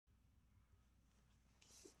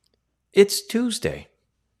It's Tuesday,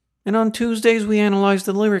 and on Tuesdays we analyze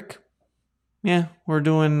the lyric. Yeah, we're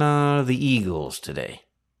doing the Eagles today.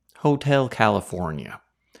 Hotel California.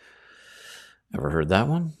 Ever heard that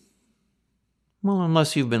one? Well,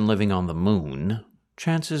 unless you've been living on the moon,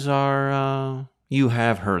 chances are you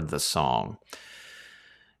have heard the song.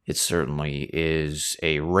 It certainly is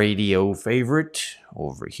a radio favorite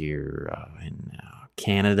over here in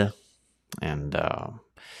Canada, and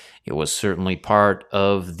it was certainly part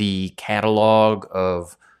of the catalog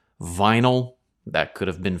of vinyl that could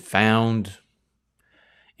have been found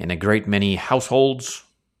in a great many households,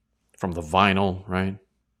 from the vinyl, right,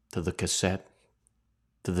 to the cassette,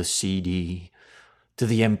 to the CD, to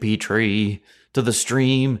the MP3, to the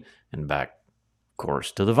stream, and back, of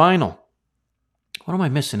course, to the vinyl. What am I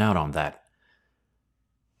missing out on that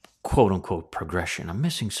quote-unquote progression? I'm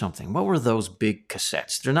missing something. What were those big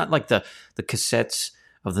cassettes? They're not like the cassettes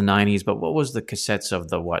of the 90s, but what was the cassettes of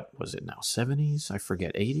the, what was it now, 70s? I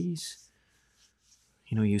forget, 80s?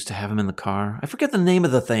 You used to have them in the car. I forget the name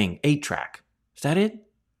of the thing. 8-track. Is that it?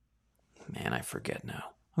 Man, I forget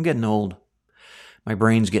now. I'm getting old. My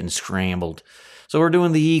brain's getting scrambled. So we're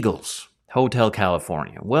doing the Eagles, Hotel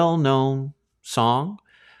California. Well-known song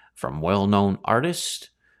from well-known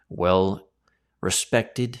artist,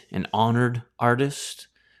 well-respected and honored artist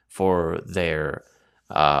for their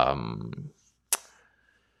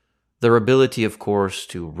ability, of course,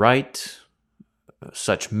 to write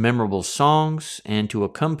such memorable songs and to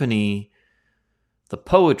accompany the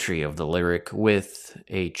poetry of the lyric with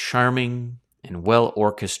a charming and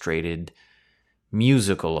well-orchestrated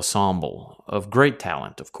musical ensemble of great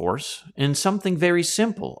talent, of course, and something very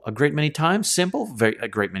simple, a great many times simple, a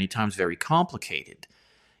great many times very complicated,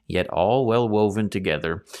 yet all well woven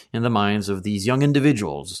together in the minds of these young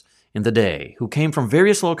individuals in the day who came from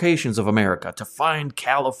various locations of America to find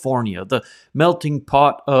California, the melting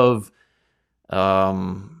pot of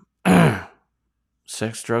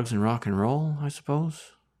sex, drugs, and rock and roll, I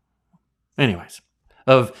suppose. Anyways,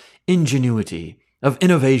 of ingenuity, of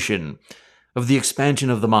innovation, of the expansion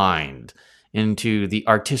of the mind into the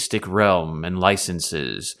artistic realm and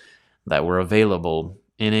licenses that were available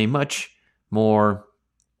in a much more,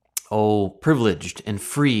 privileged and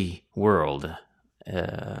free world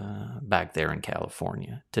back there in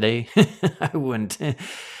California. Today, I wouldn't, I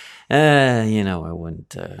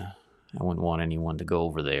wouldn't want anyone to go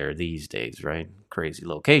over there these days, right? Crazy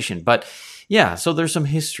location. But yeah, so there's some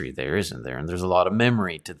history there, isn't there? And there's a lot of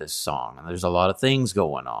memory to this song, and there's a lot of things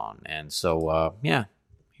going on. And so,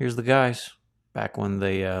 here's the guys back when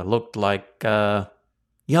they looked like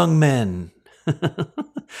young men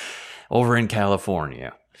over in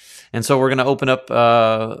California. And so we're going to open up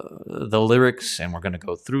the lyrics, and we're going to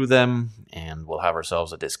go through them, and we'll have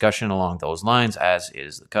ourselves a discussion along those lines, as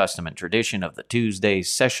is the custom and tradition of the Tuesday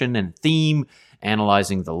session and theme,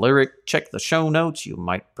 analyzing the lyric. Check the show notes. You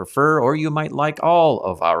might prefer, or you might like all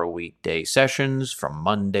of our weekday sessions from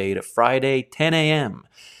Monday to Friday, 10 a.m.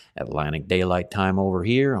 Atlantic Daylight Time over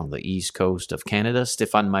here on the east coast of Canada.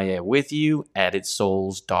 Stéphane Maillet with you.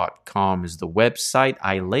 AddedSouls.com is the website.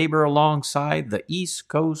 I labor alongside the East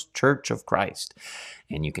Coast Church of Christ.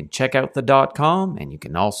 And you can check out the .com, and you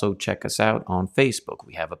can also check us out on Facebook.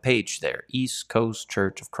 We have a page there, East Coast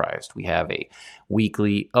Church of Christ. We have a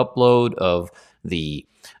weekly upload of the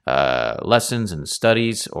lessons and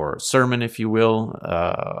studies, or sermon, if you will,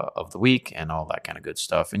 of the week, and all that kind of good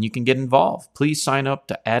stuff. And you can get involved. Please sign up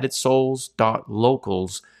to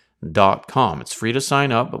addedsouls.locals.com. It's free to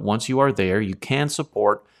sign up, but once you are there, you can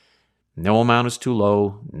support. No amount is too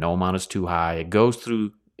low. No amount is too high. It goes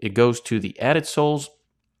to the Added Souls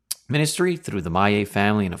ministry through the Maillet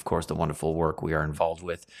family, and of course the wonderful work we are involved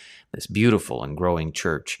with, this beautiful and growing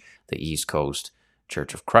church, the East Coast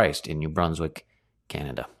Church of Christ in New Brunswick,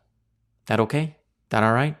 Canada. That okay? That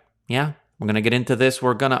all right? Yeah? We're going to get into this.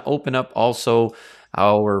 We're going to open up also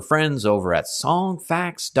our friends over at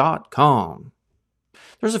songfacts.com.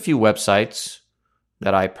 There's a few websites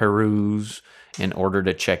that I peruse in order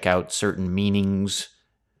to check out certain meanings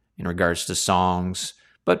in regards to songs,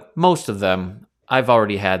 but most of them I've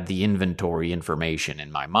already had the inventory information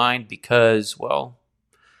in my mind because, well,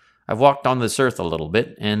 I've walked on this earth a little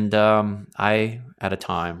bit, and I, at a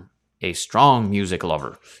time, a strong music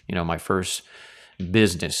lover. My first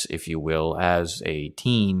business, if you will, as a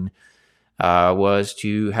teen was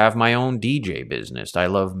to have my own DJ business. I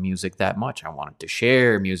love music that much. I wanted to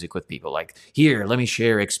share music with people. Like, here, let me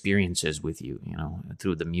share experiences with you,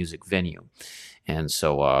 through the music venue. And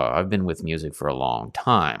so I've been with music for a long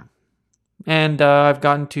time. And I've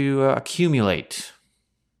gotten to accumulate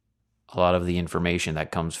a lot of the information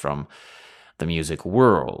that comes from the music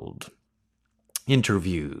world.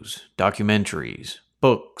 interviews, documentaries,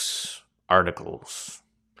 books, articles.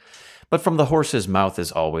 But from the horse's mouth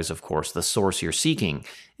is always, of course, the source you're seeking.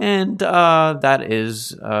 And that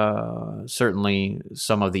is certainly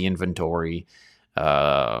some of the inventory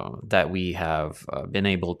that we have been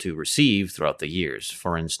able to receive throughout the years.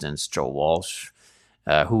 For instance, Joe Walsh,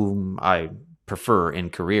 whom I prefer in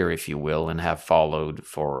career, if you will, and have followed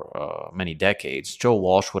for many decades. Joe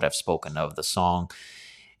Walsh would have spoken of the song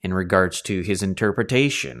in regards to his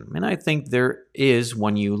interpretation. And I think there is,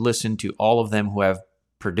 when you listen to all of them who have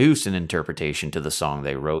produced an interpretation to the song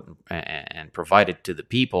they wrote and provided to the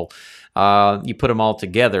people, you put them all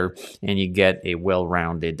together and you get a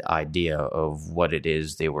well-rounded idea of what it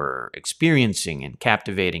is they were experiencing and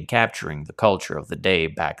capturing the culture of the day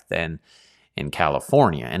back then in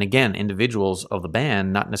California. And again, individuals of the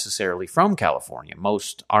band, not necessarily from California.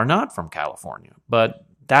 Most are not from California, but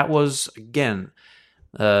that was, again,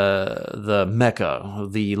 the mecca,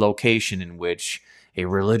 the location in which a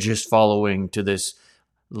religious following to this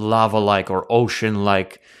lava-like or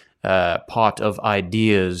ocean-like pot of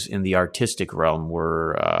ideas in the artistic realm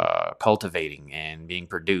were cultivating and being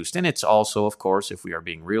produced. And it's also, of course, if we are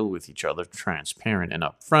being real with each other, transparent and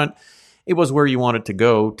upfront, it was where you wanted to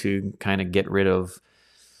go to kind of get rid of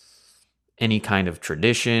any kind of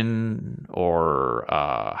tradition or,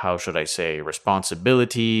 how should I say,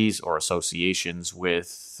 responsibilities or associations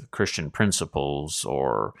with Christian principles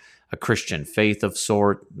or a Christian faith of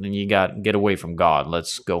sort. And you get away from God.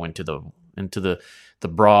 Let's go into the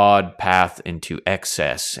broad path into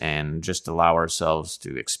excess and just allow ourselves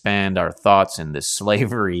to expand our thoughts in this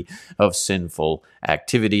slavery of sinful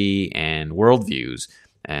activity and worldviews.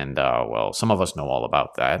 And, well, some of us know all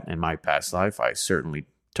about that. In my past life, I certainly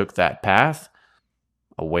took that path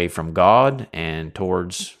away from God and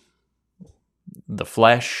towards the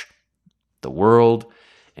flesh, the world,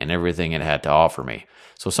 and everything it had to offer me.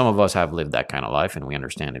 So some of us have lived that kind of life, and we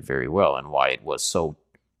understand it very well and why it was so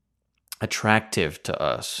attractive to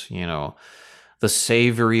us. You know, the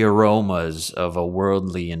savory aromas of a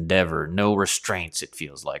worldly endeavor, no restraints, it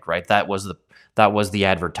feels like, right? That was the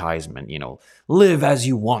advertisement, you know, live as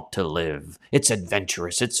you want to live. It's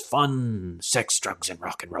adventurous, it's fun, sex, drugs, and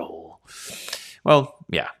rock and roll. Well,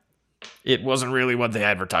 yeah, it wasn't really what they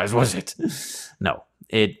advertised, was it? No,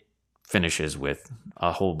 it finishes with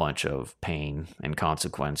a whole bunch of pain and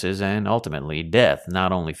consequences and ultimately death,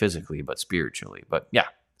 not only physically, but spiritually. But yeah,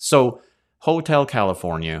 so Hotel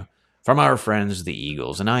California from our friends, the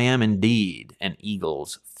Eagles. And I am indeed an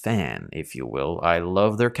Eagles fan, if you will. I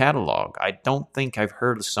love their catalog. I don't think I've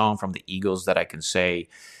heard a song from the Eagles that I can say,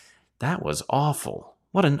 that was awful.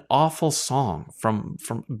 What an awful song from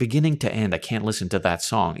beginning to end. I can't listen to that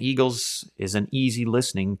song. Eagles is an easy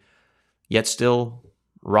listening, yet still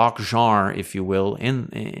rock genre, if you will, in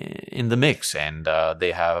the mix. And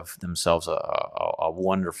they have themselves a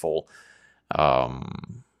wonderful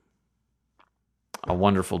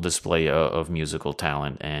display of musical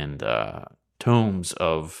talent and tomes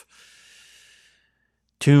of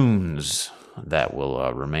tunes that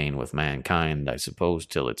will remain with mankind, I suppose,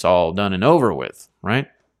 till it's all done and over with, right?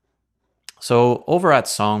 So over at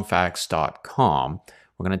songfacts.com,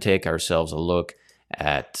 we're going to take ourselves a look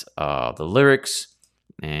at the lyrics,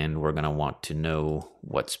 and we're going to want to know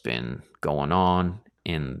what's been going on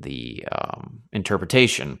in the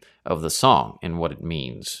interpretation of the song and what it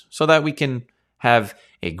means, so that we can have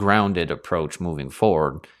a grounded approach moving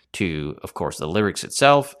forward to, of course, the lyrics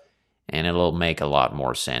itself, and it'll make a lot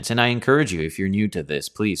more sense. And I encourage you, if you're new to this,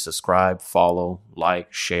 please subscribe, follow,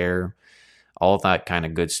 like, share, all of that kind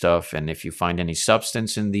of good stuff. And if you find any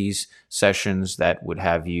substance in these sessions that would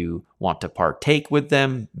have you want to partake with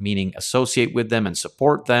them, meaning associate with them and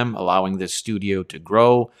support them, allowing this studio to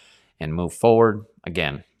grow and move forward,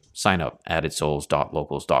 again, sign up at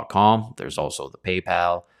addedsouls.locals.com. There's also the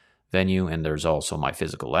PayPal venue, and there's also my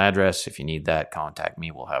physical address. If you need that, contact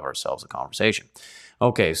me. We'll have ourselves a conversation.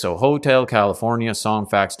 Okay, so Hotel California,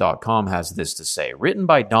 songfacts.com has this to say. Written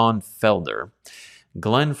by Don Felder,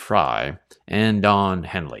 Glenn Fry, and Don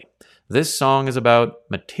Henley. This song is about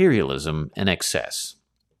materialism and excess.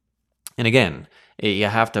 And again, you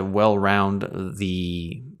have to well-round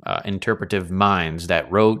the interpretive minds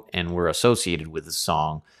that wrote and were associated with the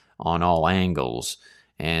song on all angles.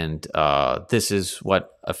 And this is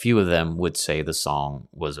what a few of them would say the song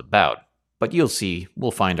was about. But you'll see,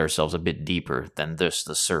 we'll find ourselves a bit deeper than just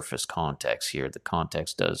the surface context here. The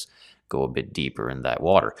context does go a bit deeper in that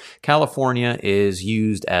water. California is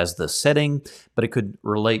used as the setting, but it could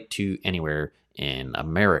relate to anywhere in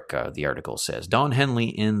America, the article says. Don Henley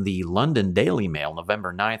in the London Daily Mail,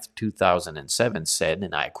 November 9th, 2007, said,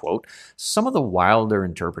 and I quote, "Some of the wilder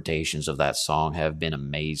interpretations of that song have been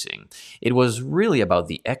amazing. It was really about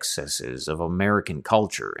the excesses of American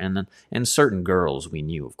culture and certain girls we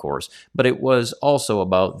knew, of course, but it was also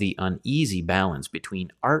about the uneasy balance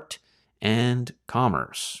between art and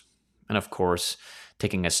commerce." And of course,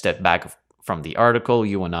 taking a step back from the article,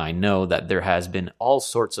 you and I know that there has been all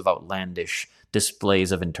sorts of outlandish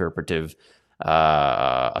displays of interpretive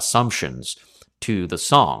assumptions to the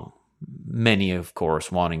song. Many, of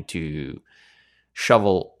course, wanting to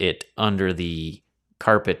shovel it under the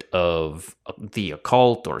carpet of the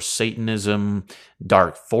occult or Satanism,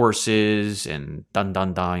 dark forces, and dun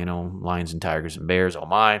dun dun, lions and tigers and bears, oh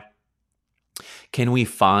my. Can we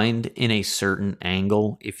find in a certain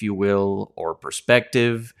angle, if you will, or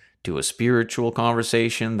perspective to a spiritual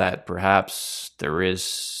conversation that perhaps there is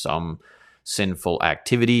some sinful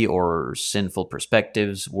activity or sinful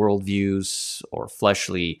perspectives, worldviews, or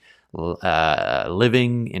fleshly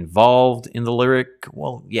living involved in the lyric?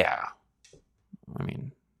 Well, yeah. I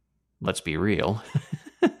mean, let's be real.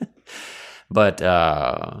 But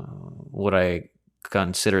would I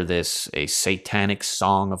consider this a satanic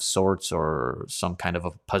song of sorts or some kind of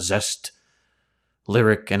a possessed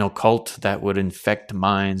lyric and occult that would infect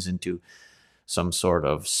minds into some sort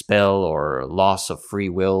of spell or loss of free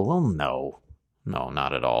will? Well, no,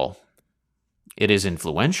 not at all. It is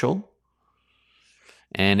influential.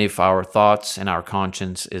 And if our thoughts and our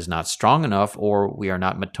conscience is not strong enough, or we are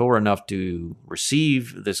not mature enough to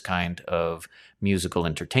receive this kind of musical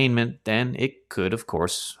entertainment, then it could, of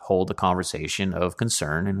course, hold a conversation of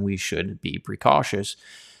concern, and we should be precautious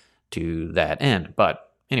to that end.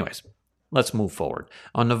 But anyways, let's move forward.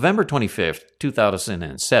 On November 25th,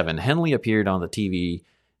 2007, Henley appeared on the TV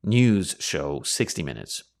news show 60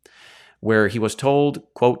 Minutes, where he was told,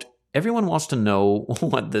 quote, "Everyone wants to know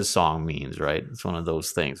what this song means, right? It's one of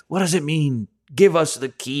those things. What does it mean? Give us the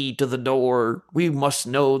key to the door. We must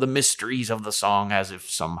know the mysteries of the song," as if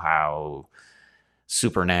somehow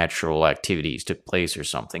supernatural activities took place or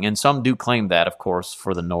something. And some do claim that, of course,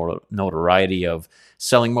 for the notoriety of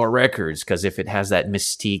selling more records, because if it has that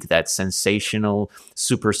mystique, that sensational,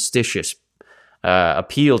 superstitious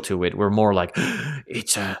appeal to it, we're more like,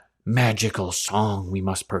 it's a magical song, we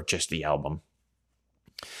must purchase the album.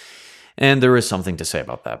 And there is something to say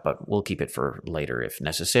about that, but we'll keep it for later if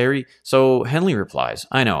necessary. So Henley replies,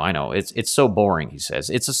 I know, it's so boring, he says.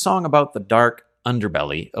 It's a song about the dark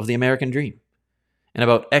underbelly of the American dream, and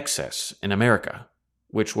about excess in America,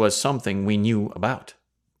 which was something we knew about.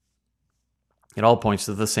 It all points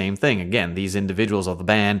to the same thing. Again, these individuals of the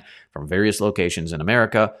band from various locations in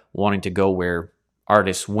America wanting to go where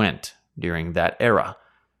artists went during that era,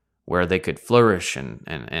 where they could flourish and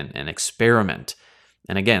experiment.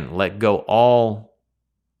 And again, let go all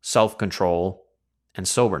self-control and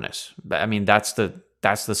soberness. I mean, that's the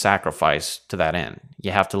sacrifice to that end.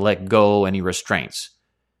 You have to let go any restraints,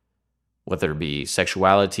 whether it be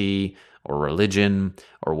sexuality or religion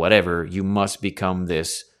or whatever. You must become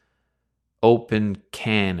this open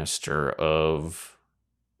canister of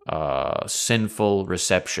sinful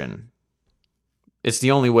reception. It's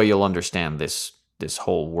the only way you'll understand this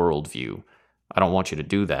whole worldview. I don't want you to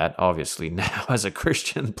do that, obviously. Now, as a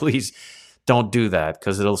Christian, please don't do that,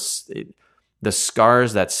 because the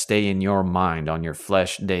scars that stay in your mind, on your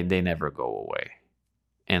flesh, they never go away.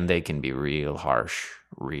 And they can be real harsh,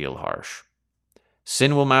 real harsh.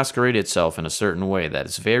 Sin will masquerade itself in a certain way that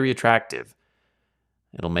is very attractive.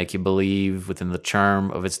 It'll make you believe within the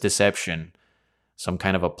charm of its deception some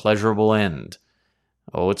kind of a pleasurable end.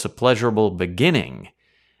 Oh, it's a pleasurable beginning,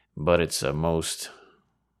 but it's a most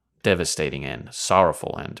devastating end,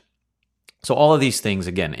 sorrowful end. So all of these things,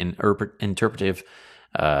 again, in interpretive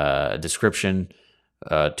description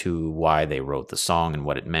to why they wrote the song and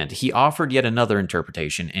what it meant. He offered yet another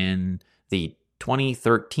interpretation in the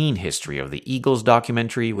 2013 history of the Eagles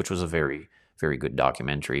documentary, which was a very, very good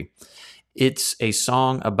documentary. It's a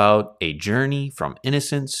song about a journey from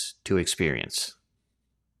innocence to experience.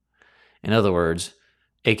 In other words,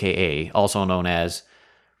 aka, also known as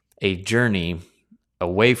a journey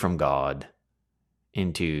away from God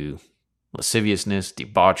into lasciviousness,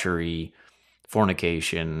 debauchery,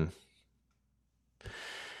 fornication,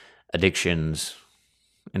 addictions,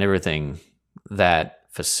 and everything that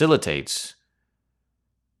facilitates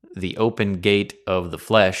the open gate of the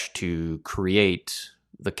flesh to create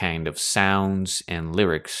the kind of sounds and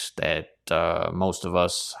lyrics that most of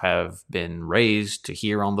us have been raised to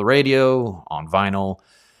hear on the radio, on vinyl,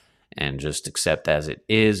 and just accept as it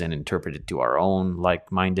is and interpret it to our own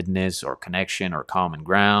like-mindedness or connection or common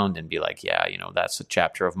ground and be like, yeah, that's a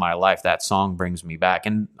chapter of my life. That song brings me back.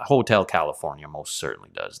 And Hotel California most certainly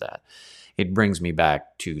does that. It brings me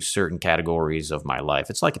back to certain categories of my life.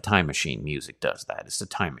 It's like a time machine. Music does that. It's a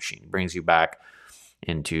time machine. It brings you back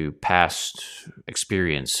into past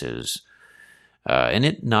experiences. And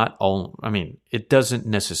it doesn't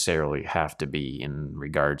necessarily have to be in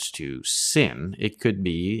regards to sin. It could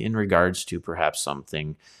be in regards to perhaps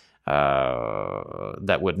something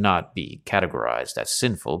that would not be categorized as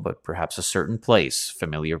sinful, but perhaps a certain place,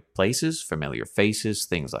 familiar places, familiar faces,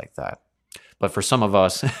 things like that. But for some of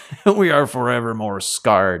us, we are forever more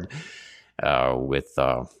scarred with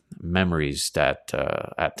memories that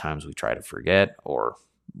at times we try to forget or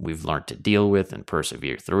we've learned to deal with and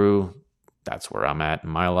persevere through. That's where I'm at in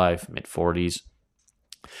my life, mid-40s.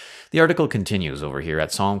 The article continues over here at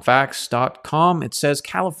songfacts.com. It says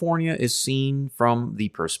California is seen from the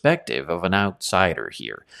perspective of an outsider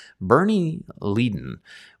here. Bernie Leadon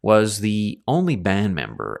was the only band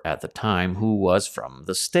member at the time who was from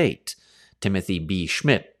the state. Timothy B.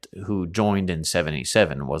 Schmidt, who joined in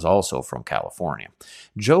 1977, was also from California.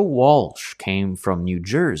 Joe Walsh came from New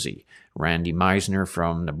Jersey. Randy Meisner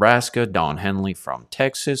from Nebraska, Don Henley from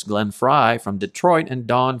Texas, Glenn Fry from Detroit, and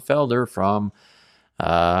Don Felder from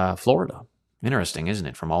Florida. Interesting, isn't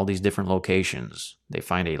it? From all these different locations, they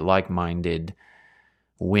find a like-minded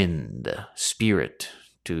wind, spirit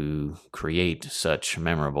to create such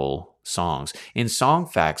memorable songs. In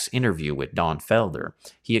Songfacts' interview with Don Felder,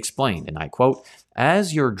 he explained, and I quote,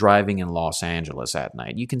 "As you're driving in Los Angeles at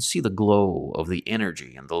night, you can see the glow of the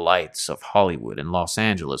energy and the lights of Hollywood and Los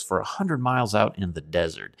Angeles for 100 miles out in the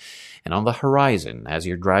desert. And on the horizon, as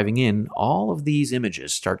you're driving in, all of these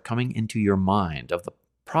images start coming into your mind of the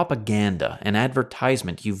propaganda and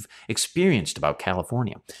advertisement you've experienced about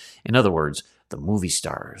California. In other words, the movie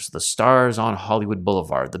stars, the stars on Hollywood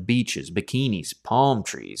Boulevard, the beaches, bikinis, palm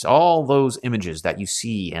trees, all those images that you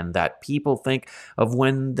see and that people think of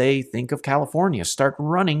when they think of California start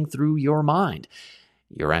running through your mind.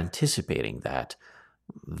 You're anticipating that.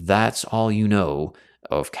 That's all you know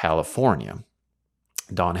of California."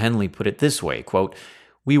 Don Henley put it this way, quote,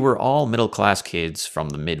 "We were all middle-class kids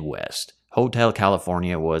from the Midwest. Hotel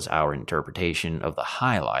California was our interpretation of the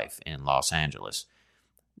high life in Los Angeles."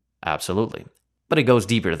 Absolutely. But it goes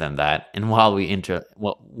deeper than that, and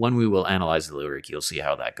when we will analyze the lyric, you'll see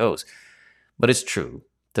how that goes. But it's true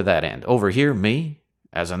to that end. Over here, me,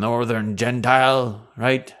 as a northern Gentile,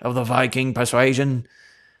 right, of the Viking persuasion,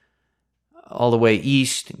 all the way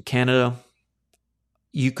east in Canada,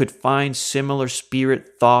 you could find similar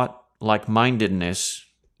spirit, thought, like-mindedness,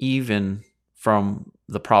 even from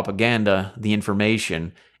the propaganda, the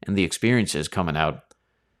information, and the experiences coming out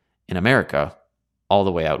in America, all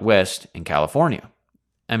the way out west in California.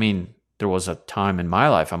 I mean, there was a time in my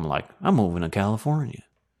life I'm like, I'm moving to California.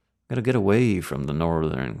 Gotta get away from the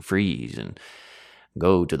northern freeze and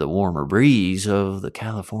go to the warmer breeze of the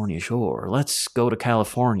California shore. Let's go to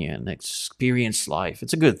California and experience life.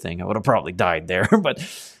 It's a good thing. I would have probably died there, but,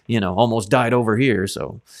 almost died over here.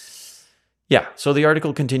 So, yeah. So the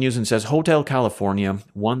article continues and says, Hotel California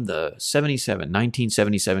won the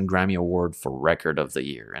 1977 Grammy Award for Record of the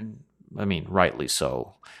Year. And rightly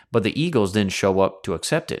so. But the Eagles didn't show up to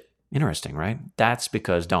accept it. Interesting, right? That's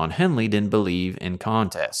because Don Henley didn't believe in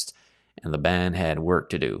contests, and the band had work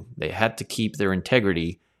to do. They had to keep their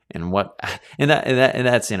integrity, and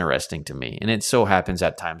that's interesting to me. And it so happens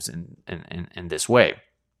at times in this way.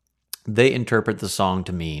 They interpret the song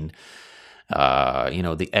to mean,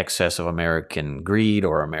 the excess of American greed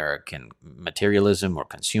or American materialism or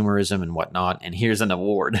consumerism and whatnot. And here's an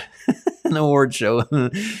award, an award show.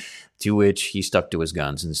 To which he stuck to his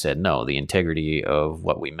guns and said, no, the integrity of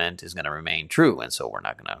what we meant is going to remain true, and so we're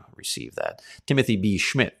not going to receive that. Timothy B.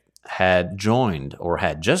 Schmidt had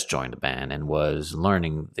just joined the band and was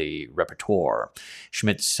learning the repertoire.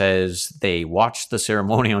 Schmidt says they watched the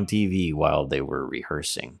ceremony on TV while they were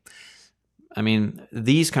rehearsing.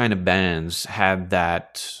 These kind of bands had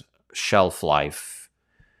that shelf life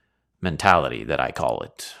mentality that I call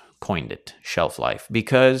it, coined it, shelf life,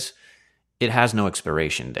 because it has no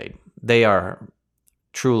expiration date. They are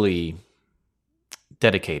truly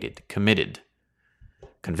dedicated, committed,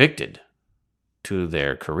 convicted to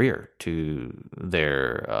their career, to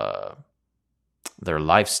their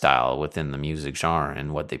lifestyle within the music genre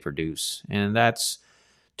and what they produce. And that's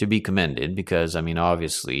to be commended because,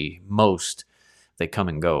 obviously, most, they come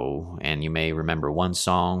and go, and you may remember one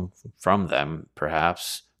song from them,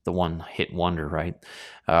 perhaps, the one hit wonder, right?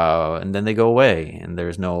 And then they go away, and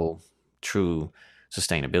there's no true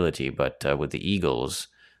sustainability. But with the Eagles,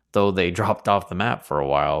 though they dropped off the map for a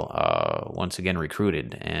while, once again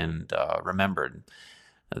recruited and remembered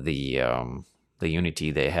the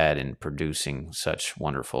unity they had in producing such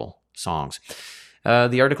wonderful songs.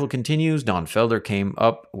 The article continues. Don Felder came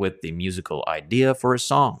up with the musical idea for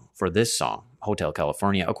this song, Hotel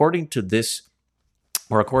California. According to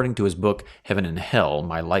his book, Heaven and Hell,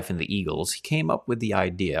 My Life in the Eagles, he came up with the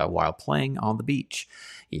idea while playing on the beach.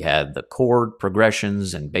 He had the chord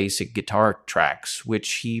progressions and basic guitar tracks,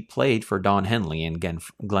 which he played for Don Henley and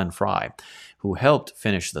Glenn Frey, who helped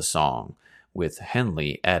finish the song, with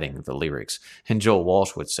Henley adding the lyrics. And Joe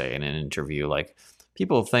Walsh would say in an interview, like,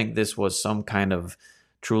 people think this was some kind of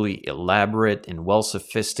truly elaborate and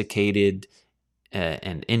well-sophisticated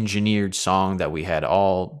and engineered song that we had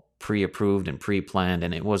all pre-approved and pre-planned,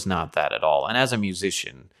 and it was not that at all. And as a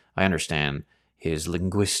musician, I understand his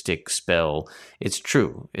linguistic spell. It's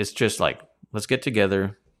true. It's just like, let's get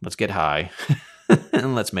together, let's get high,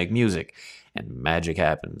 and let's make music. And magic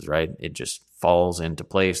happens, right? It just falls into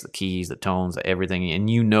place, the keys, the tones, everything. And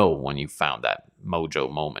you know when you found that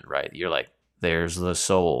mojo moment, right? You're like, there's the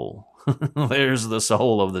soul. There's the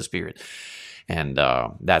soul of the spirit. And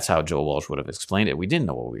that's how Joe Walsh would have explained it. We didn't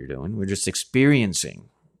know what we were doing. We're just experiencing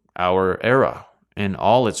our era in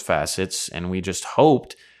all its facets, and we just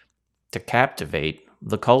hoped to captivate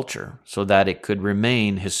the culture so that it could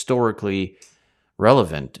remain historically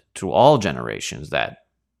relevant to all generations, that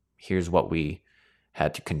here's what we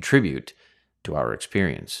had to contribute to our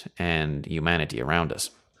experience and humanity around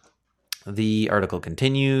us. The article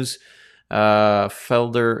continues.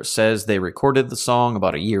 Felder says they recorded the song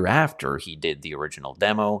about a year after he did the original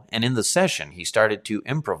demo, and in the session, he started to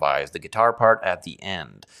improvise the guitar part at the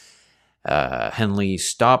end. Henley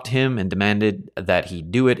stopped him and demanded that he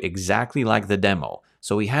do it exactly like the demo,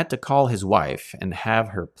 so he had to call his wife and have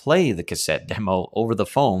her play the cassette demo over the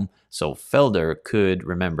phone so Felder could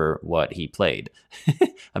remember what he played.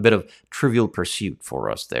 A bit of Trivial Pursuit for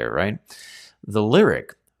us there, right? The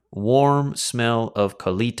lyric, "Warm smell of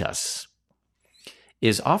colitas,"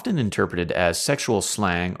 is often interpreted as sexual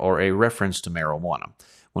slang or a reference to marijuana.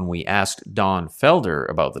 When we asked Don Felder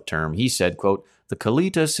about the term, he said, quote, "The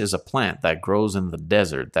colitas is a plant that grows in the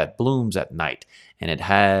desert that blooms at night, and it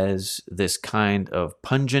has this kind of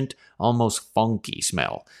pungent, almost funky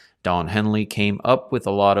smell. Don Henley came up with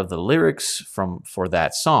a lot of the lyrics for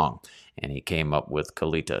that song, and he came up with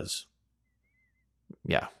colitas."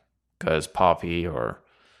 Yeah, because poppy or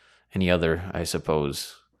any other, I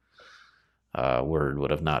suppose, word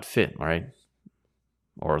would have not fit, right?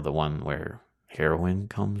 Or the one where heroin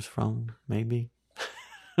comes from, maybe?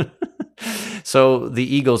 So the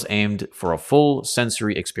Eagles aimed for a full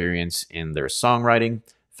sensory experience in their songwriting.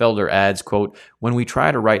 Felder adds, quote, "When we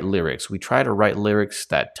try to write lyrics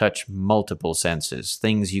that touch multiple senses,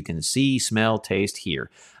 things you can see, smell, taste,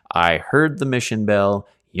 hear. I heard the mission bell,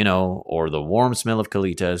 or the warm smell of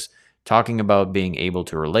colitas, talking about being able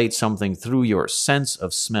to relate something through your sense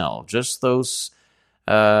of smell. Just those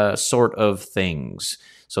sort of things."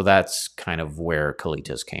 So that's kind of where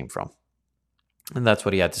colitas came from. And that's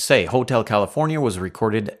what he had to say. Hotel California was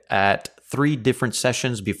recorded at 3 different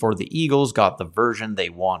sessions before the Eagles got the version they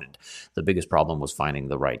wanted. The biggest problem was finding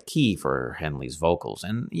the right key for Henley's vocals.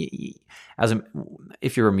 And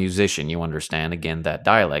if you're a musician, you understand, again, that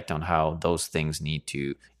dialect on how those things need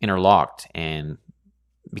to interlock and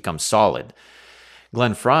become solid.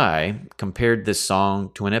 Glenn Frey compared this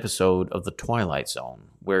song to an episode of The Twilight Zone,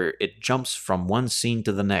 where it jumps from one scene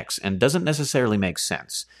to the next and doesn't necessarily make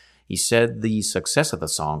sense. He said the success of the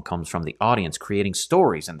song comes from the audience creating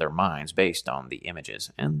stories in their minds based on the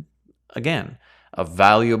images. And again, a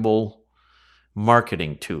valuable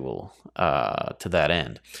marketing tool to that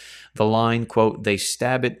end. The line, quote, "They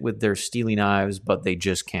stab it with their steely knives, but they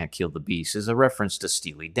just can't kill the beast," is a reference to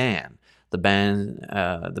Steely Dan. The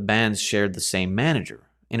bands shared the same manager.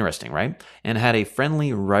 Interesting, right? And had a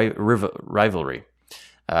friendly rivalry.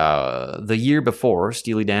 The year before,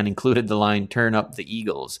 Steely Dan included the line, "Turn up the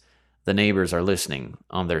Eagles. The neighbors are listening,"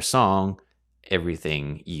 on their song,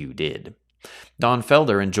 "Everything You Did." Don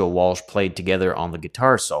Felder and Joe Walsh played together on the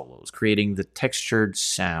guitar solos, creating the textured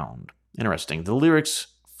sound. Interesting. The lyrics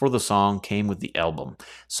for the song came with the album.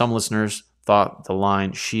 Some listeners thought the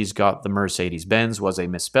line, "She's got the Mercedes-Benz," was a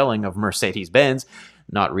misspelling of Mercedes-Benz,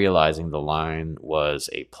 not realizing the line was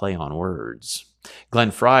a play on words. Glenn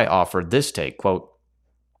Frey offered this take, quote,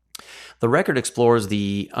 The record explores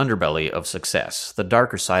the underbelly of success, the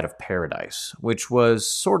darker side of paradise, which was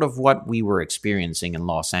sort of what we were experiencing in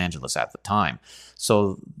Los Angeles at the time.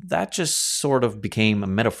 So that just sort of became a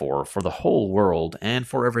metaphor for the whole world and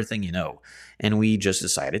for everything you know. And we just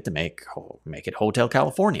decided to make it Hotel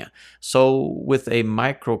California. So with a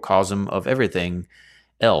microcosm of everything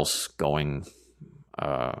else going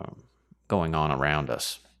on around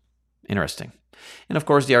us. Interesting. And of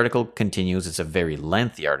course, the article continues. It's a very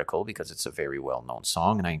lengthy article because it's a very well-known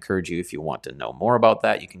song. And I encourage you, if you want to know more about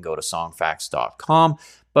that, you can go to songfacts.com.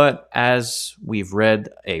 But as we've read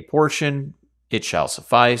a portion, it shall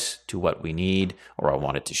suffice to what we need, or I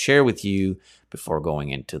wanted to share with you before going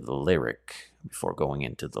into the lyric.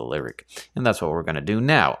 And that's what we're going to do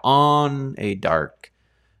now. On a dark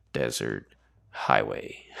desert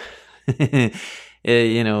highway.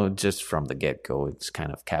 Just from the get-go, it's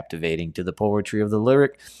kind of captivating to the poetry of the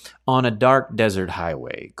lyric. On a dark desert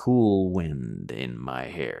highway, cool wind in my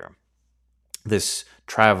hair. This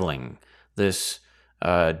traveling, this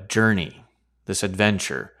journey, this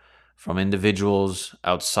adventure from individuals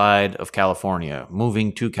outside of California,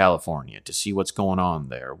 moving to California to see what's going on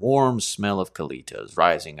there. Warm smell of colitas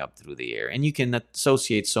rising up through the air. And you can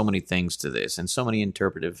associate so many things to this and so many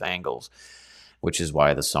interpretive angles, which is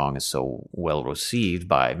why the song is so well received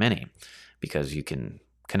by many, because you can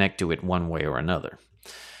connect to it one way or another.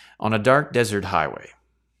 On a dark desert highway,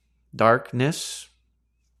 darkness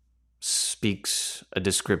speaks a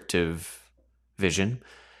descriptive vision.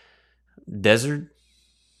 Desert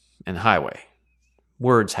and highway.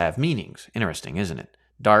 Words have meanings. Interesting, isn't it?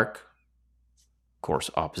 Dark, of course,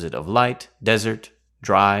 opposite of light. Desert,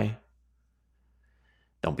 dry.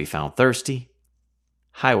 Don't be found thirsty.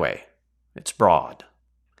 Highway. It's broad.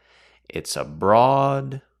 It's a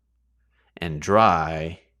broad and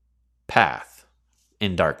dry path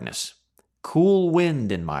in darkness. Cool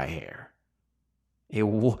wind in my hair.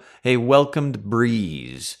 A welcomed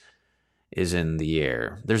breeze is in the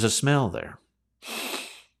air. There's a smell there.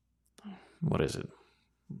 What is it?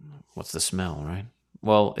 What's the smell, right?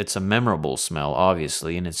 Well, it's a memorable smell,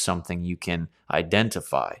 obviously, and it's something you can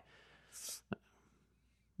identify.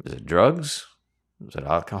 Is it drugs? Is it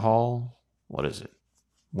alcohol? What is it?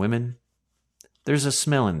 Women? There's a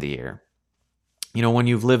smell in the air. You know, when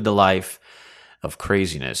you've lived a life of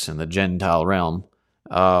craziness in the Gentile realm,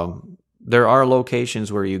 there are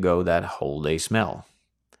locations where you go that hold a smell.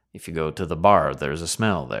 If you go to the bar, there's a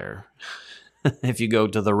smell there. If you go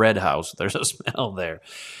to the Red House, there's a smell there.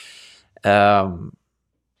 A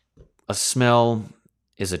smell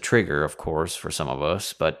is a trigger, of course, for some of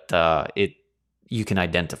us, but you can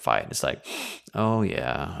identify it. It's like, oh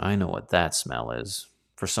yeah, I know what that smell is.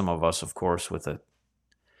 For some of us, of course, with a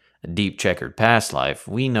deep checkered past life,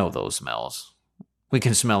 we know those smells. We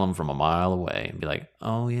can smell them from a mile away and be like,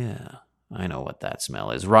 oh yeah, I know what that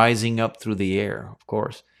smell is. Rising up through the air, of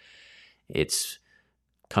course. It's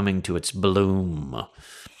coming to its bloom.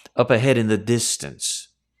 Up ahead in the distance,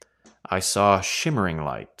 I saw a shimmering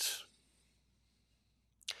light.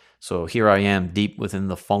 So here I am deep within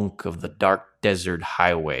the funk of the dark desert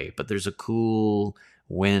highway, but there's a cool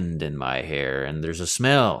wind in my hair, and there's a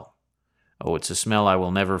smell. Oh, it's a smell I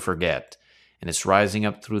will never forget, and it's rising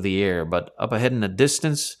up through the air, but up ahead in the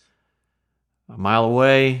distance, a mile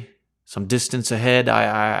away, some distance ahead,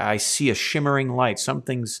 I see a shimmering light.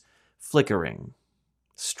 Something's flickering.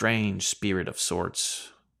 Strange spirit of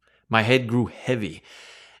sorts. My head grew heavy,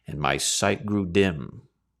 and my sight grew dim.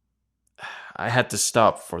 I had to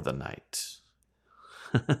stop for the night.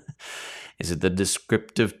 Is it the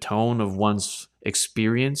descriptive tone of one's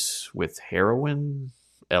experience with heroin,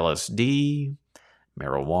 LSD,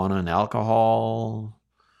 marijuana, and alcohol?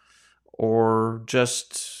 Or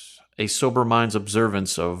just a sober mind's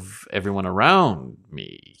observance of everyone around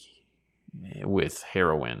me with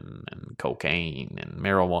heroin and cocaine and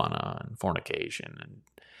marijuana and fornication and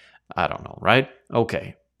I don't know, right?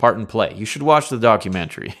 Okay. Part and play. You should watch the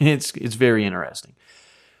documentary. It's very interesting.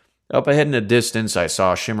 Up ahead in the distance, I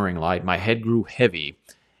saw a shimmering light. My head grew heavy,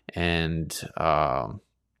 and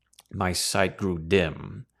my sight grew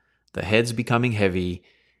dim. The head's becoming heavy,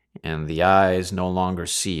 and the eyes no longer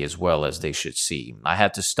see as well as they should see. I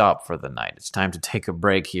had to stop for the night. It's time to take a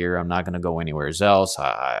break here. I'm not going to go anywhere else.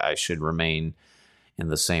 I should remain in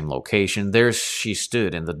the same location. There she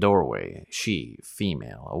stood in the doorway. She,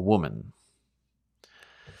 female, a woman.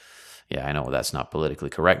 Yeah, I know that's not politically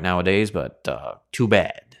correct nowadays, but too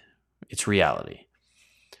bad. It's reality.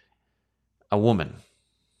 A woman.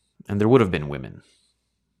 And there would have been women.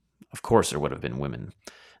 Of course there would have been women.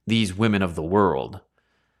 These women of the world.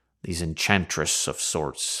 These enchantress of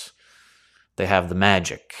sorts. They have the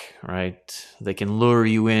magic, right? They can lure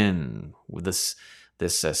you in with this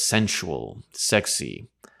sensual, sexy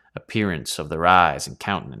appearance of their eyes and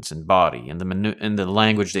countenance and body, and the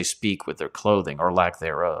language they speak with their clothing or lack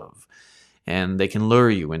thereof. And they can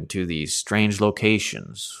lure you into these strange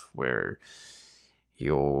locations where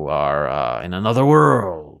you are in another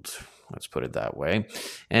world. Let's put it that way.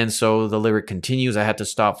 And so the lyric continues, I had to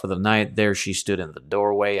stop for the night. There she stood in the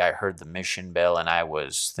doorway. I heard the mission bell, and I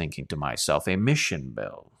was thinking to myself, a mission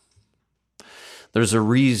bell. There's a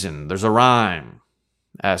reason, there's a rhyme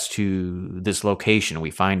as to this location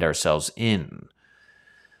we find ourselves in.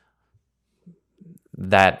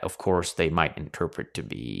 That, of course, they might interpret to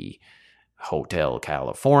be Hotel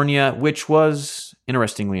California, which was,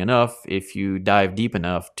 interestingly enough, if you dive deep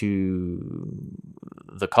enough to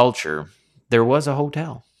the culture, there was a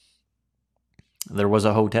hotel. There was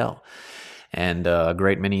a hotel. And a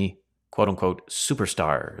great many, quote-unquote,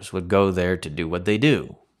 superstars would go there to do what they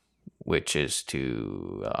do, which is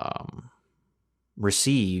to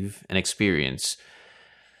receive and experience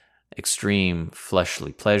extreme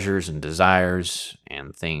fleshly pleasures and desires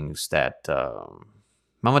and things that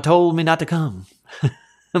Mama told me not to come.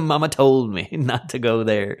 Mama told me not to go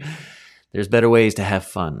there. There's better ways to have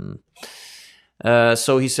fun.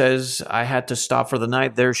 So he says, I had to stop for the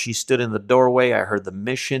night. There she stood in the doorway. I heard the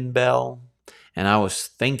mission bell. And I was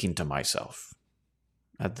thinking to myself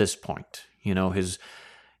at this point,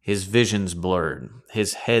 his vision's blurred.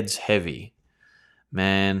 His head's heavy.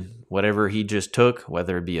 Man, whatever he just took,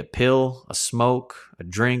 whether it be a pill, a smoke, a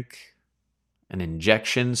drink, an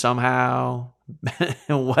injection somehow,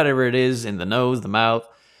 whatever it is, in the nose, the mouth,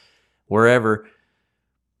 wherever,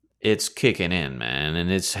 it's kicking in, man, and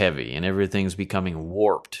it's heavy, and everything's becoming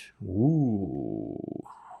warped. Ooh,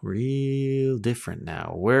 real different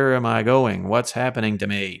now. Where am I going? What's happening to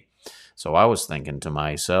me? So I was thinking to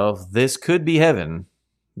myself, this could be heaven,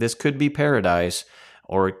 this could be paradise,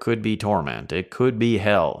 or it could be torment. It could be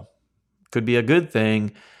hell. It could be a good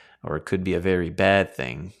thing, or it could be a very bad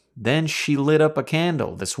thing. Then she lit up a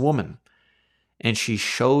candle, this woman, and she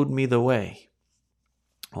showed me the way.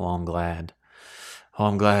 Oh, I'm glad. Oh,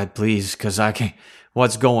 I'm glad, please, because I can't.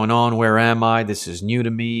 What's going on? Where am I? This is new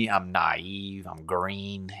to me. I'm naive. I'm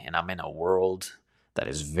green, and I'm in a world that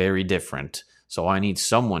is very different. So I need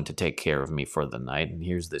someone to take care of me for the night. And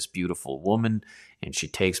here's this beautiful woman, and she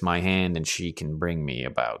takes my hand, and she can bring me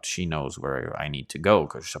about. She knows where I need to go,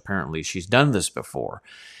 because apparently she's done this before.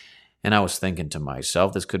 And I was thinking to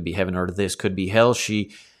myself, this could be heaven or this could be hell.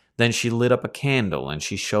 Then she lit up a candle and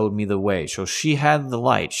she showed me the way. So she had the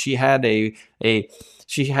light. She had a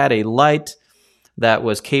light that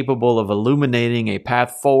was capable of illuminating a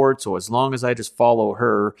path forward. So as long as I just follow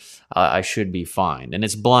her, I should be fine. And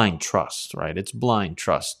it's blind trust, right? It's blind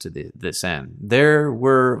trust to this end. There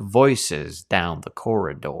were voices down the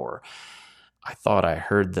corridor. I thought I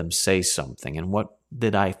heard them say something. And what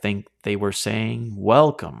did I think they were saying?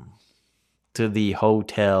 Welcome to the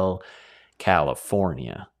Hotel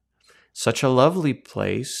California. Such a lovely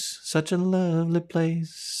place, such a lovely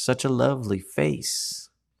place, such a lovely face.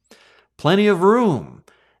 Plenty of room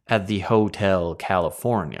at the Hotel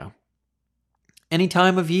California. Any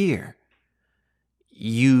time of year,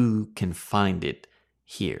 you can find it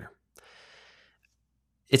here.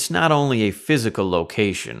 It's not only a physical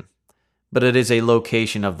location, but it is a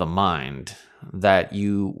location of the mind that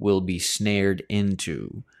you will be snared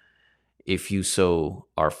into if you so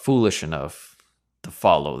are foolish enough to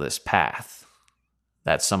follow this path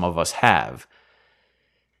that some of us have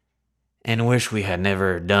and wish we had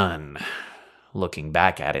never done, looking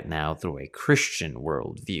back at it now through a Christian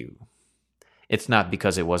worldview. It's not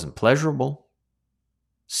because it wasn't pleasurable.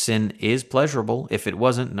 Sin is pleasurable. If it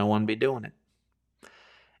wasn't, no one would be doing it.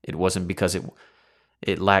 It wasn't because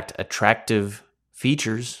it lacked attractive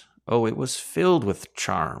features. Oh, it was filled with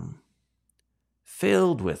charm.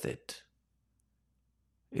 Filled with it.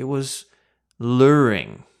 It was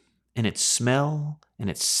luring in its smell, in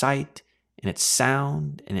its sight, in its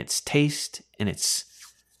sound, in its taste, in its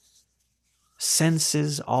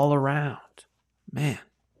senses all around. Man,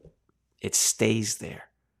 it stays there.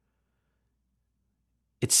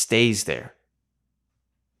 It stays there.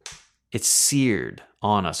 It's seared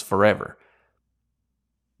on us forever.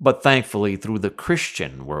 But thankfully, through the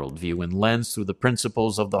Christian worldview and lens, through the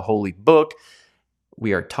principles of the Holy Book,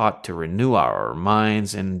 we are taught to renew our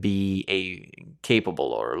minds and be capable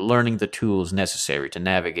or learning the tools necessary to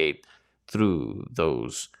navigate through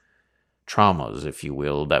those traumas, if you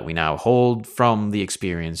will, that we now hold from the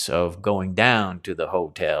experience of going down to the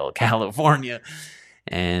Hotel California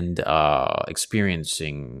and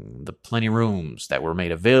experiencing the plenty rooms that were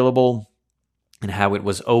made available and how it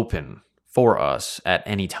was open for us at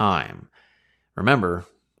any time. Remember,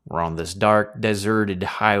 we're on this dark, deserted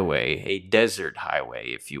highway, a desert highway,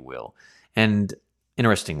 if you will. And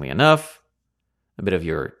interestingly enough, a bit of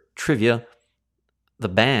your trivia, the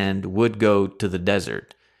band would go to the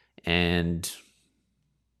desert and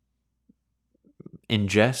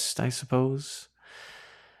ingest, I suppose,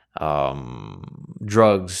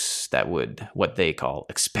 drugs that would, what they call,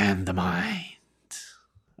 expand the mind.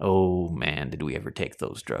 Oh man, did we ever take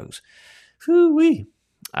those drugs? Whoo-wee.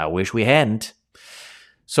 I wish we hadn't.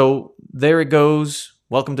 So there it goes.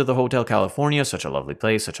 Welcome to the Hotel California. Such a lovely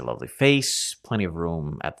place, such a lovely face. Plenty of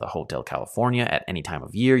room at the Hotel California at any time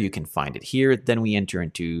of year. You can find it here. Then we enter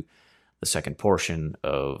into the second portion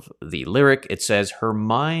of the lyric. It says, her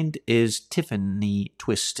mind is Tiffany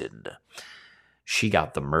twisted. She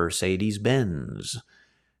got the Mercedes Benz.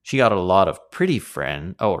 She got a lot of pretty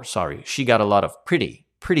she got a lot of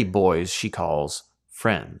pretty boys she calls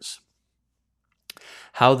friends.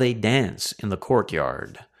 How they dance in the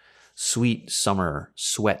courtyard. Sweet summer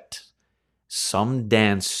sweat. Some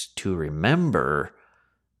dance to remember,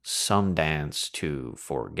 some dance to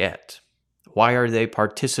forget. Why are they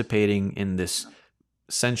participating in this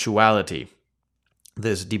sensuality,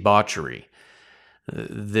 this debauchery,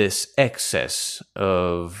 this excess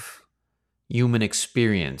of human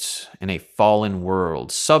experience in a fallen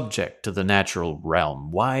world, subject to the natural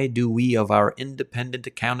realm? Why do we, of our independent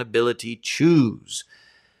accountability, choose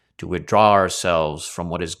to withdraw ourselves from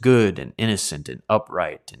what is good and innocent and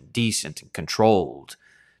upright and decent and controlled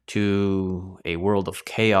to a world of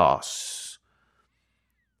chaos?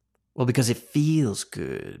 Well, because it feels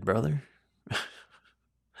good, brother.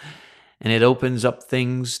 And it opens up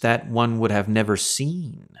things that one would have never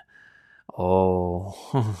seen.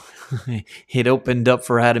 Oh, it opened up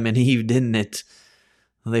for Adam and Eve, didn't it?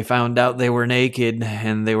 They found out they were naked,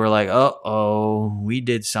 and they were like, uh-oh, we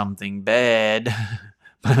did something bad.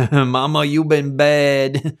 Mama, you been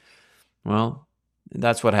bad. Well,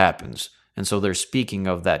 that's what happens. And so they're speaking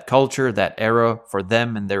of that culture, that era for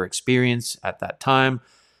them and their experience at that time,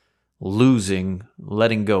 losing,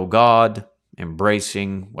 letting go God,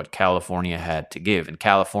 embracing what California had to give. And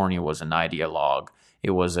California was an ideologue.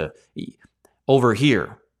 It was over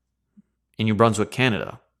here in New Brunswick,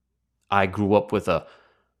 Canada, I grew up with a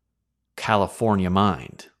California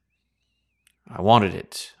mind. I wanted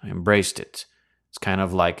it. I embraced it. It's kind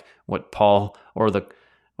of like what Paul, or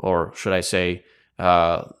should I say,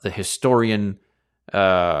 the historian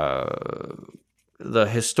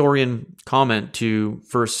comment to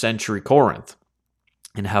first century Corinth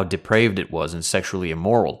and how depraved it was and sexually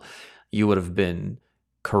immoral. You would have been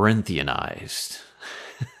Corinthianized,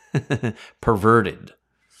 perverted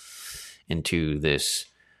into this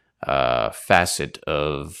facet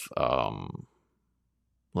of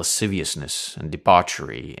lasciviousness and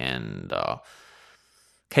debauchery and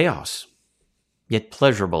chaos, yet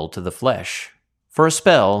pleasurable to the flesh for a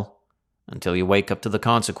spell until you wake up to the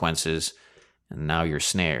consequences, and now you're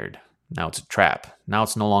snared. Now it's a trap. Now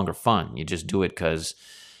it's no longer fun. You just do it because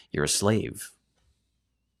you're a slave.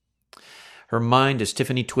 Her mind is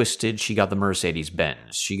Tiffany twisted. She got the Mercedes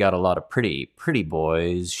Benz. She got a lot of pretty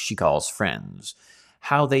boys she calls friends.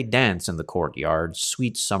 How they dance in the courtyard,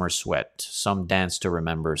 sweet summer sweat. Some dance to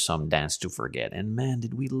remember, some dance to forget. And man,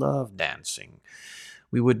 did we love dancing.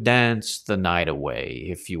 We would dance the night away,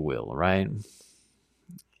 if you will, right?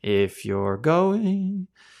 If you're going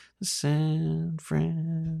to San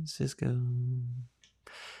Francisco,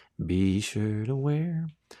 be sure to wear.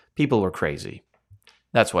 People were crazy.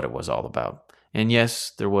 That's what it was all about. And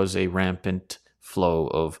yes, there was a rampant flow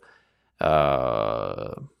of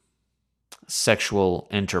sexual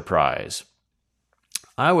enterprise.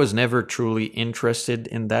 I was never truly interested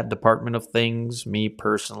in that department of things, me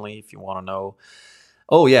personally, if you want to know.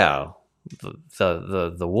 Oh yeah,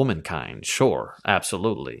 the womankind, sure,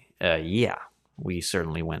 absolutely. Yeah, we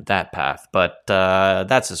certainly went that path, but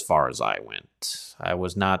that's as far as I went. I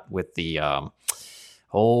was not with the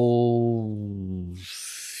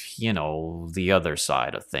the other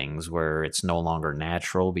side of things where it's no longer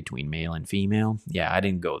natural between male and female. Yeah, I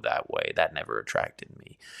didn't go that way. That never attracted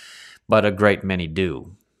me. But a great many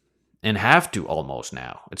do. And have to almost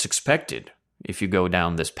now. It's expected. If you go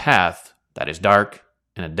down this path that is dark,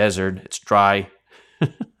 in a desert, it's dry.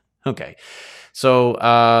 Okay. So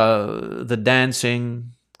the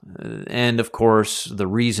dancing, and of course the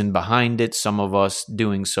reason behind it, some of us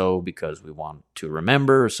doing so because we want to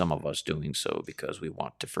remember, some of us doing so because we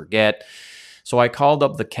want to forget. So I called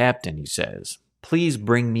up the captain, he says, please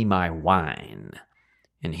bring me my wine.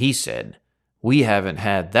 And he said, we haven't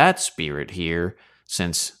had that spirit here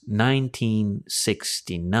since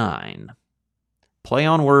 1969. Play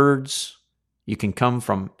on words, You can come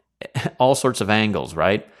from all sorts of angles,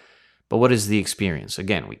 right? But what is the experience?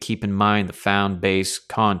 Again, we keep in mind the found base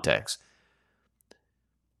context.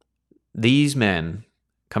 These men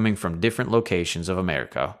coming from different locations of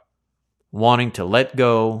America, wanting to let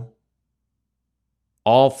go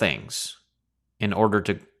all things in order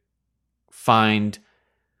to find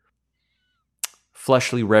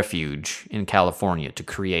fleshly refuge in California to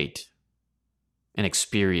create and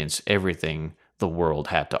experience everything the world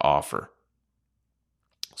had to offer.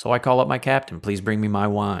 So I call up my captain, please bring me my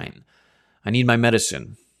wine. I need my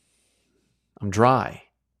medicine. I'm dry.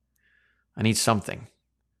 I need something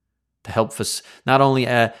to help. Not only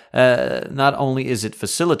is it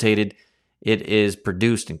facilitated, it is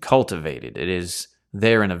produced and cultivated. It is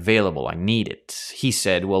there and available. I need it. He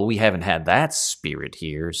said, well, we haven't had that spirit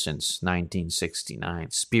here since 1969.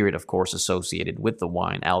 Spirit, of course, associated with the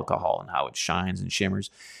wine, alcohol, and how it shines and shimmers,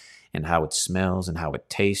 and how it smells, and how it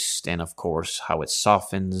tastes, and, of course, how it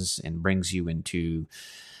softens and brings you into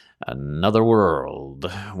another world,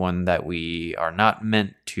 one that we are not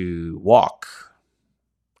meant to walk,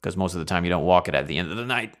 because most of the time you don't walk it at the end of the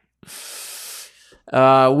night.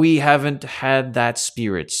 We haven't had that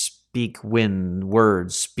spirit. Speak wind,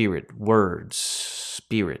 words, spirit, words,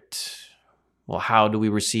 spirit. Well, how do we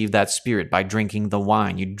receive that spirit? By drinking the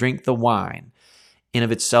wine. You drink the wine. In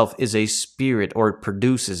of itself is a spirit, or it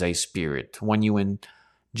produces a spirit. When you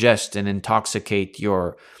ingest and intoxicate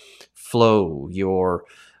your flow, your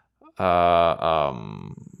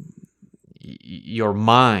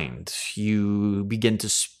mind, you begin to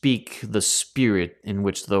speak the spirit in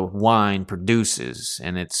which the wine produces,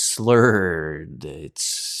 and it's slurred.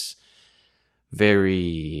 It's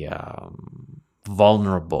very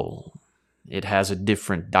vulnerable. It has a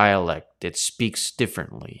different dialect. It speaks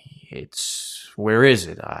differently. Where is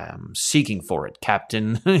it? I am seeking for it,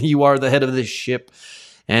 Captain. You are the head of this ship,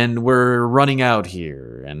 and we're running out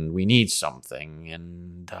here, and we need something,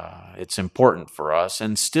 and it's important for us.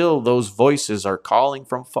 And still, those voices are calling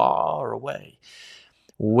from far away.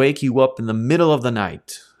 Wake you up in the middle of the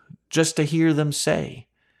night just to hear them say,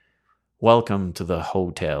 welcome to the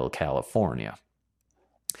Hotel California.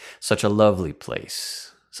 Such a lovely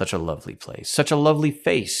place. Such a lovely place. Such a lovely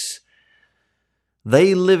face.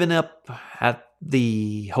 They living up at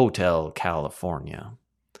the Hotel California.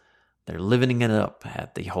 They're living it up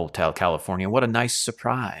at the Hotel California. What a nice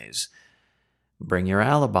surprise. Bring your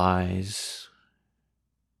alibis.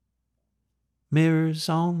 Mirrors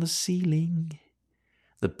on the ceiling.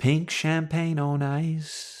 The pink champagne on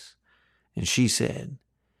ice. And she said,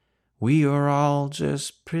 we are all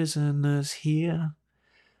just prisoners here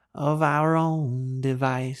of our own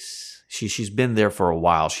device. She's been there for a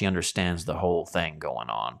while. She understands the whole thing going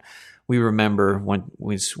on. We remember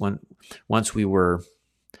once we were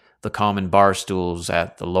the common bar stools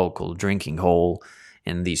at the local drinking hole,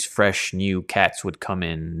 and these fresh new cats would come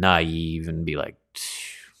in naive and be like,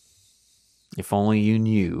 if only you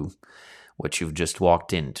knew what you've just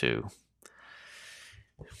walked into.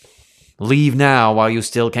 Leave now while you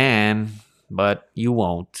still can, but you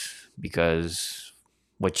won't, because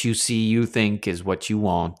what you see, you think is what you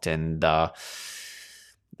want, and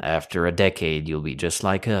after a decade, you'll be just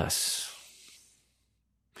like us.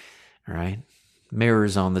 All right?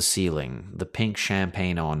 Mirrors on the ceiling, the pink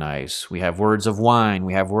champagne on ice. We have words of wine,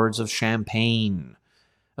 we have words of champagne,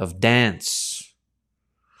 of dance.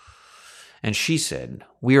 And she said,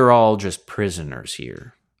 we are all just prisoners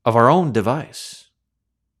here of our own device.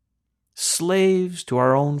 Slaves to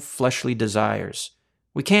our own fleshly desires.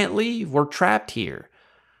 We can't leave. We're trapped here.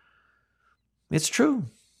 It's true.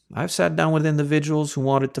 I've sat down with individuals who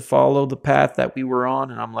wanted to follow the path that we were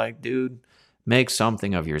on, and I'm like, dude, make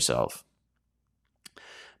something of yourself.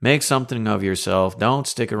 Make something of yourself. Don't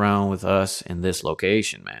stick around with us in this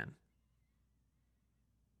location, man.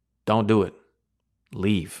 Don't do it.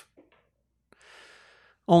 Leave.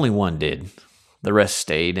 Only one did. The rest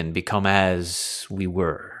stayed and become as we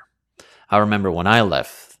were. I remember when I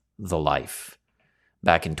left the life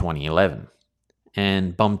back in 2011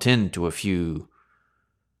 and bumped into a few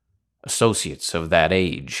associates of that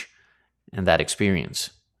age and that experience,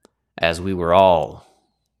 as we were all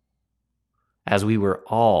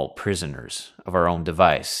prisoners of our own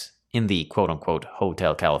device in the quote-unquote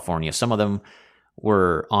Hotel California. Some of them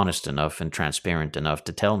were honest enough and transparent enough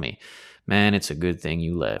to tell me, man, it's a good thing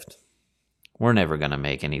you left. We're never going to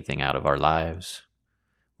make anything out of our lives.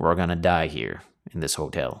 We're going to die here in this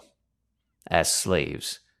hotel as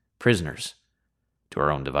slaves, prisoners to our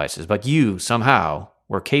own devices. But you somehow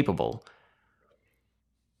were capable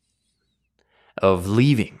of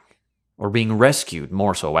leaving, or being rescued,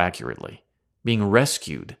 more so accurately, being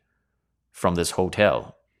rescued from this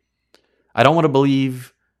hotel I don't want to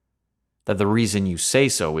believe that the reason you say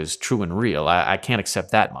so is true and real. I can't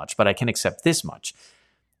accept that much, but I can accept this much.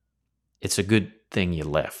 It's a good thing you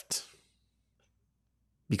left.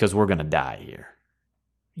 Because we're going to die here.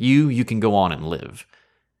 You can go on and live.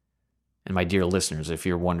 And my dear listeners, if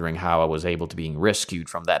you're wondering how I was able to be rescued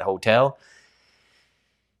from that hotel,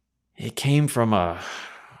 it came from an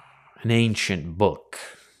ancient book,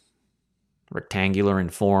 rectangular in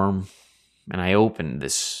form, and I opened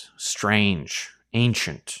this strange,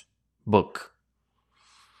 ancient book,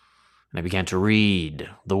 and I began to read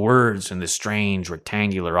the words in this strange,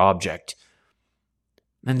 rectangular object,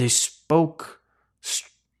 and they spoke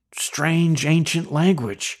strange, ancient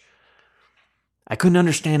language. I couldn't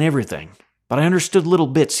understand everything, but I understood little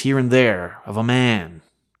bits here and there of a man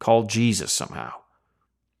called Jesus somehow.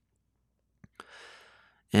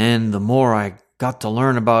 And the more I got to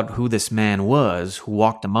learn about who this man was who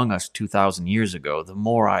walked among us 2,000 years ago, the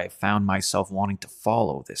more I found myself wanting to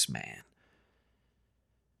follow this man.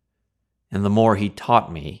 And the more he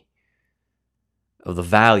taught me of the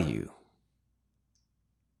value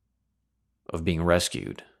of being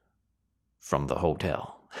rescued from the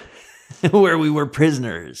hotel where we were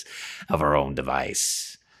prisoners of our own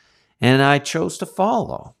device. And I chose to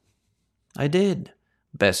follow. I did.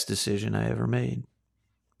 Best decision I ever made.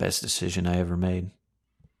 Best decision I ever made.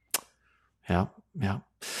 Yeah.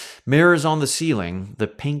 Mirrors on the ceiling, the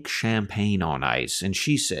pink champagne on ice, and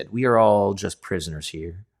she said, "We are all just prisoners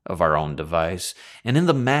here of our own device, and in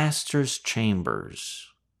the master's chambers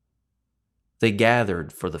they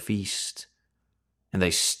gathered for the feast, and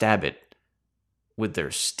they stab it with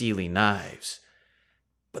their steely knives.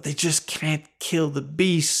 But they just can't kill the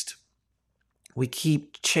beast. We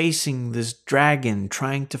keep chasing this dragon,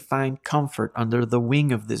 trying to find comfort under the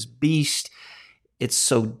wing of this beast. It's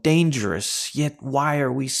so dangerous, yet why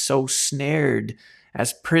are we so snared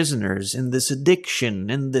as prisoners in this addiction,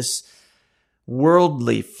 in this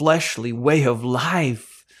worldly, fleshly way of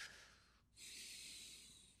life?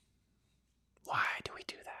 Why do we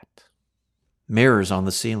do that?" Mirrors on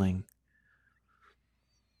the ceiling.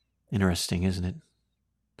 Interesting, isn't it?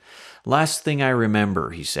 "Last thing I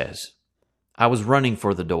remember," he says, "I was running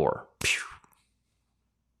for the door. Pew.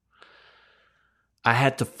 I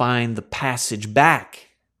had to find the passage back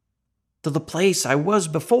to the place I was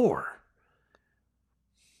before.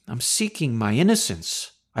 I'm seeking my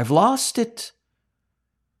innocence. I've lost it.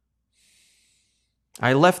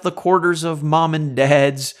 I left the quarters of mom and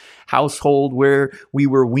dad's household where we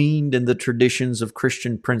were weaned in the traditions of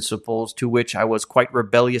Christian principles to which I was quite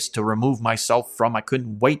rebellious to remove myself from. I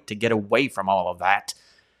couldn't wait to get away from all of that.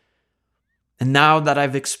 And now that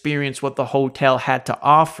I've experienced what the hotel had to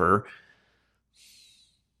offer,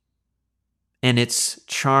 and its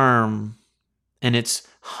charm and its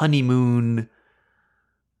honeymoon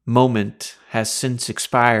moment has since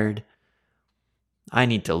expired, I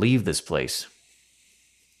need to leave this place."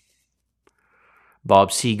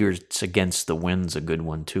 Bob Seger's "Against the Wind's" a good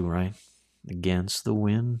one too, right? Against the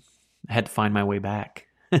wind. I had to find my way back.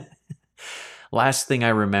 Last thing I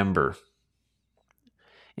remember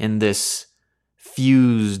in this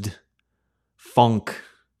fused funk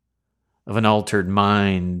of an altered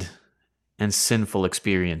mind and sinful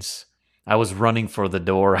experience, I was running for the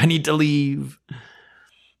door. I need to leave.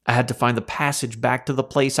 I had to find the passage back to the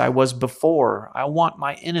place I was before. I want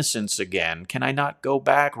my innocence again. Can I not go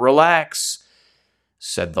back? "Relax,"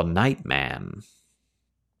 said the night man.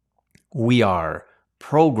 "We are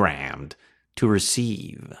programmed to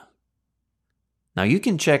receive. Now you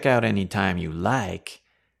can check out any time you like,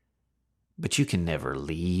 but you can never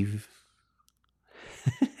leave."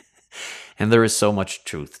 And there is so much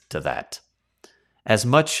truth to that. As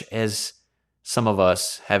much as some of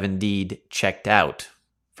us have indeed checked out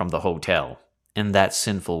from the hotel in that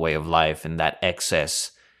sinful way of life, in that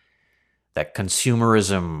excess, that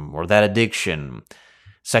consumerism or that addiction,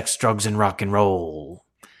 sex, drugs, and rock and roll.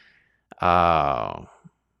 As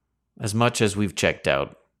much as we've checked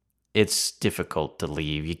out, it's difficult to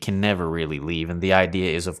leave. You can never really leave. And the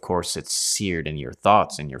idea is, of course, it's seared in your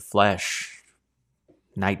thoughts, in your flesh.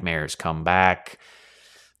 Nightmares come back.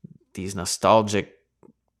 These nostalgic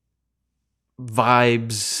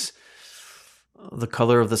vibes, the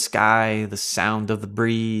color of the sky, the sound of the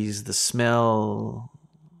breeze, the smell,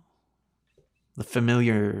 the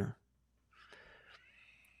familiar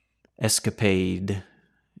escapade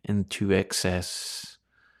into excess.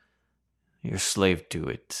 You're slave to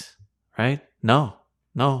it, right? No,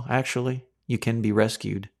 actually, you can be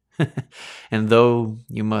rescued. And though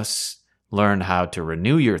you must learn how to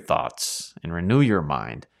renew your thoughts and renew your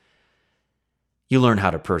mind, you learn how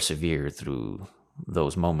to persevere through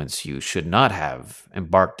those moments you should not have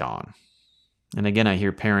embarked on. And again, I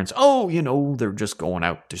hear parents, oh, they're just going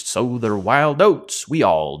out to sow their wild oats. We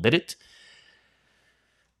all did it.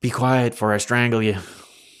 Be quiet for I strangle you.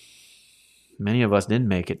 Many of us didn't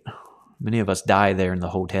make it. Many of us die there in the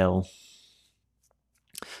hotel.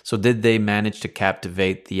 So did they manage to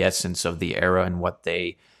captivate the essence of the era and what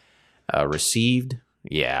they received?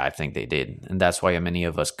 Yeah, I think they did. And that's why many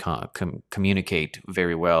of us communicate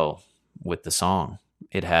very well with the song.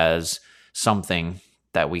 It has something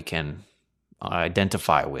that we can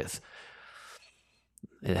identify with.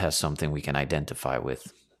 It has something we can identify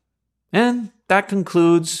with. And that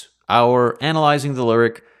concludes our analyzing the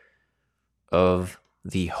lyric of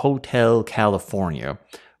the Hotel California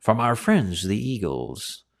from our friends, the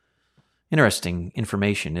Eagles. Interesting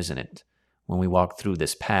information, isn't it? When we walk through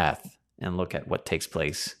this path and look at what takes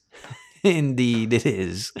place. Indeed, it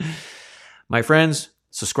is. My friends,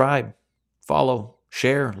 subscribe, follow,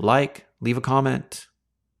 share, like, leave a comment.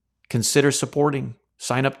 Consider supporting.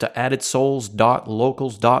 Sign up to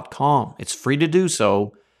addedsouls.locals.com. It's free to do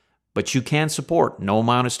so, but you can support. No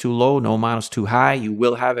amount is too low, no amount is too high. You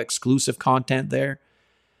will have exclusive content there.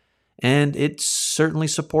 And it certainly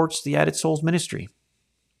supports the Added Souls ministry.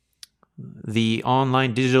 The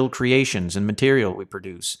online digital creations and material we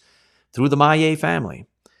produce through the Maye family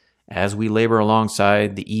as we labor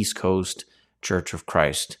alongside the East Coast Church of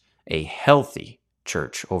Christ, a healthy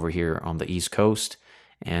church over here on the East Coast.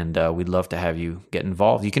 And we'd love to have you get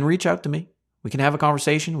involved. You can reach out to me. We can have a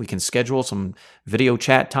conversation. We can schedule some video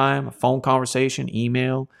chat time, a phone conversation,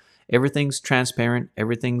 email. Everything's transparent.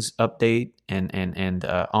 Everything's update and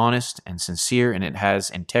honest and sincere, and it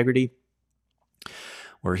has integrity.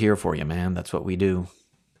 We're here for you, man. That's what we do.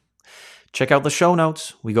 Check out the show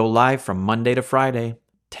notes. We go live from Monday to Friday,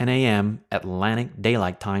 10 a.m. Atlantic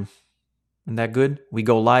Daylight Time. Isn't that good? We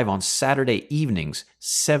go live on Saturday evenings,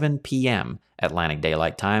 7 p.m. Atlantic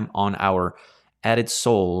Daylight Time on our Added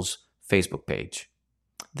Souls Facebook page.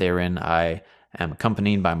 Therein, I am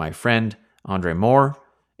accompanied by my friend, Andre Moore.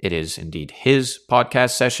 It is indeed his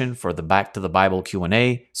podcast session for the Back to the Bible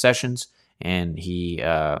Q&A sessions, and he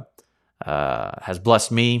has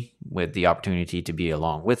blessed me with the opportunity to be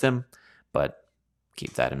along with him. But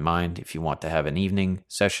keep that in mind. If you want to have an evening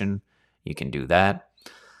session, you can do that.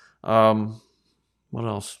 What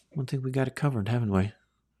else? I think we got it covered, haven't we?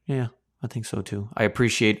 Yeah, I think so too. I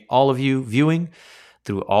appreciate all of you viewing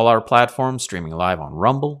through all our platforms, streaming live on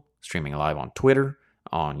Rumble, streaming live on Twitter,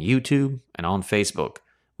 on YouTube, and on Facebook.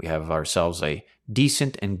 We have ourselves a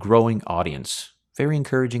decent and growing audience. Very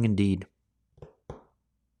encouraging indeed.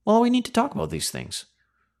 Well, we need to talk about these things.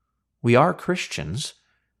 We are Christians.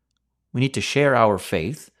 We need to share our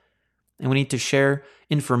faith, and we need to share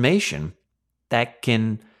information that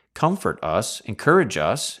can comfort us, encourage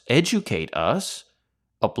us, educate us,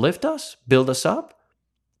 uplift us, build us up,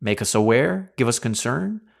 make us aware, give us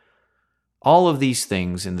concern. All of these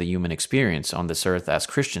things in the human experience on this earth as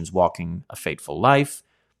Christians walking a faithful life.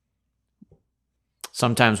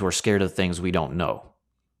 Sometimes we're scared of things we don't know.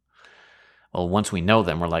 Well, once we know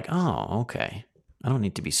them, we're like, oh, okay. I don't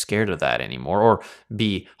need to be scared of that anymore or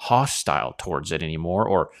be hostile towards it anymore.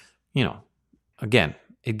 Or, again,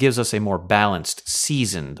 it gives us a more balanced,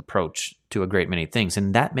 seasoned approach to a great many things.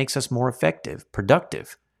 And that makes us more effective,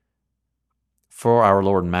 productive for our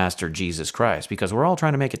Lord and Master Jesus Christ, because we're all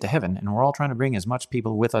trying to make it to heaven and we're all trying to bring as much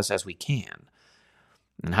people with us as we can.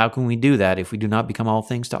 And how can we do that if we do not become all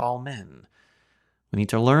things to all men? We need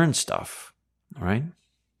to learn stuff, all right?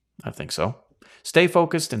 I think so. Stay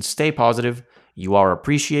focused and stay positive. You are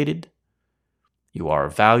appreciated. You are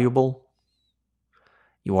valuable.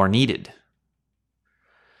 You are needed.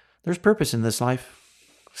 There's purpose in this life.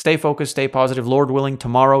 Stay focused, stay positive. Lord willing,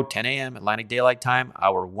 tomorrow, 10 a.m. Atlantic Daylight Time,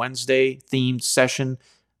 our Wednesday themed session,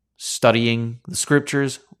 studying the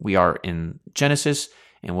scriptures. We are in Genesis,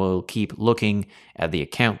 and we'll keep looking at the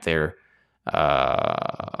account there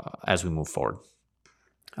as we move forward.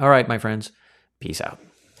 All right, my friends. Peace out.